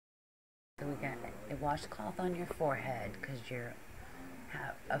We got a washcloth on your forehead because you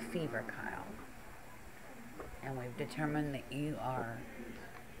have a fever, Kyle. And we've determined that you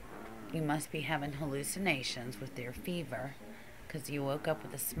must be having hallucinations with your fever because you woke up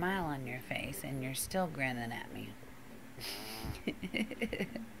with a smile on your face and you're still grinning at me.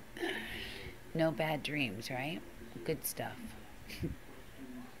 No bad dreams, right? Good stuff.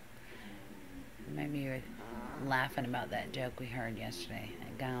 Maybe you're laughing about that joke we heard yesterday.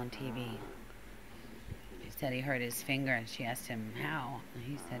 That guy on TV. He said he hurt his finger and she asked him how. And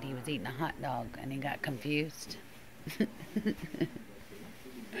he said he was eating a hot dog and he got confused. That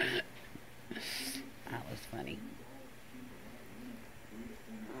was funny.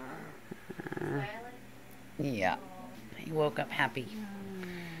 Yeah. He woke up happy.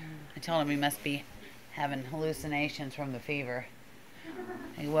 I told him he must be having hallucinations from the fever.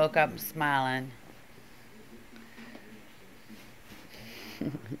 He woke up smiling.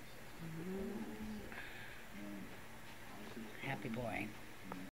 Happy boy.